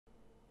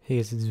Hey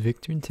guys, it's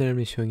Victor, and today I'm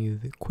going to be showing you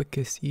the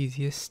quickest,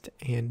 easiest,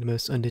 and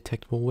most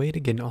undetectable way to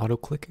get an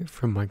Autoclicker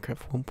from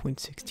Minecraft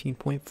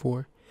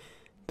 1.16.4,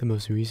 the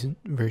most recent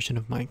version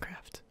of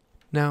Minecraft.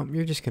 Now,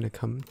 you're just going to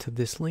come to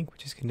this link,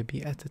 which is going to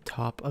be at the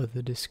top of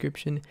the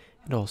description.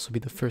 It'll also be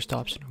the first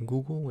option on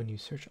Google when you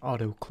search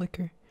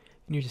Autoclicker,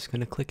 and you're just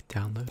going to click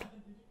download.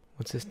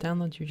 Once this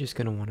downloads, you're just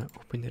going to want to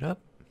open it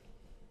up.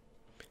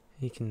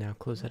 You can now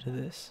close out of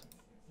this.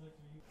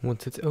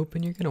 Once it's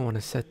open, you're going to want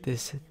to set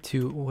this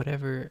to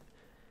whatever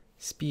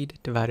speed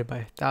divided by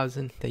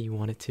 1,000 that you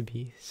want it to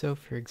be. So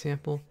for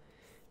example,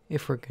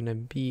 if we're going to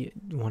be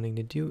wanting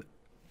to do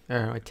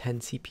 10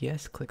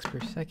 CPS clicks per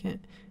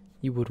second,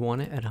 you would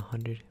want it at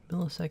 100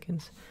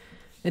 milliseconds.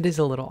 It is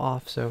a little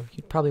off, so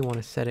you'd probably want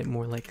to set it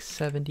more like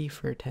 70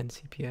 for 10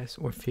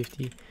 CPS or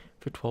 50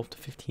 for 12 to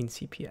 15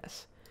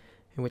 CPS,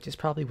 and which is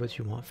probably what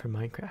you want for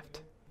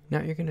Minecraft.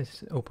 Now you're going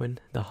to open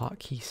the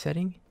hotkey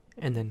setting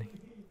and then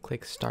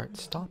click start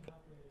stop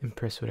and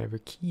press whatever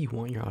key you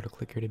want your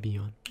autoclicker to be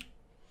on.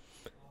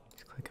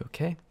 Click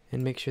OK,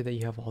 and make sure that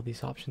you have all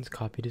these options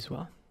copied as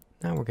well.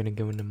 Now we're going to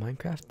go into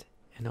Minecraft,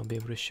 and I'll be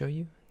able to show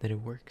you that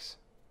it works.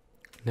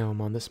 Now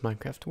I'm on this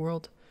Minecraft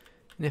world,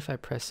 and if I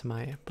press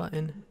my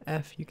button,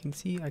 F, you can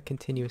see I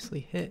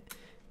continuously hit,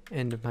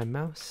 and my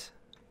mouse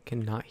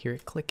cannot hear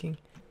it clicking.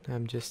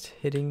 I'm just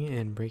hitting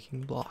and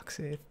breaking blocks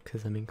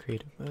because I'm in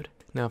creative mode.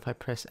 Now if I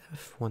press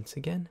F once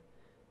again,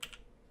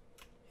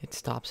 it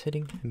stops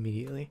hitting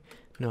immediately.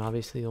 Now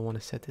obviously you'll want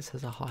to set this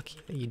as a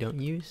hotkey that you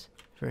don't use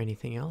for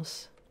anything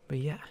else. But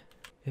yeah,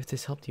 if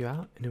this helped you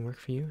out and it worked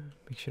for you,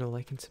 make sure to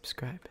like and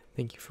subscribe.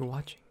 Thank you for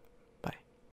watching.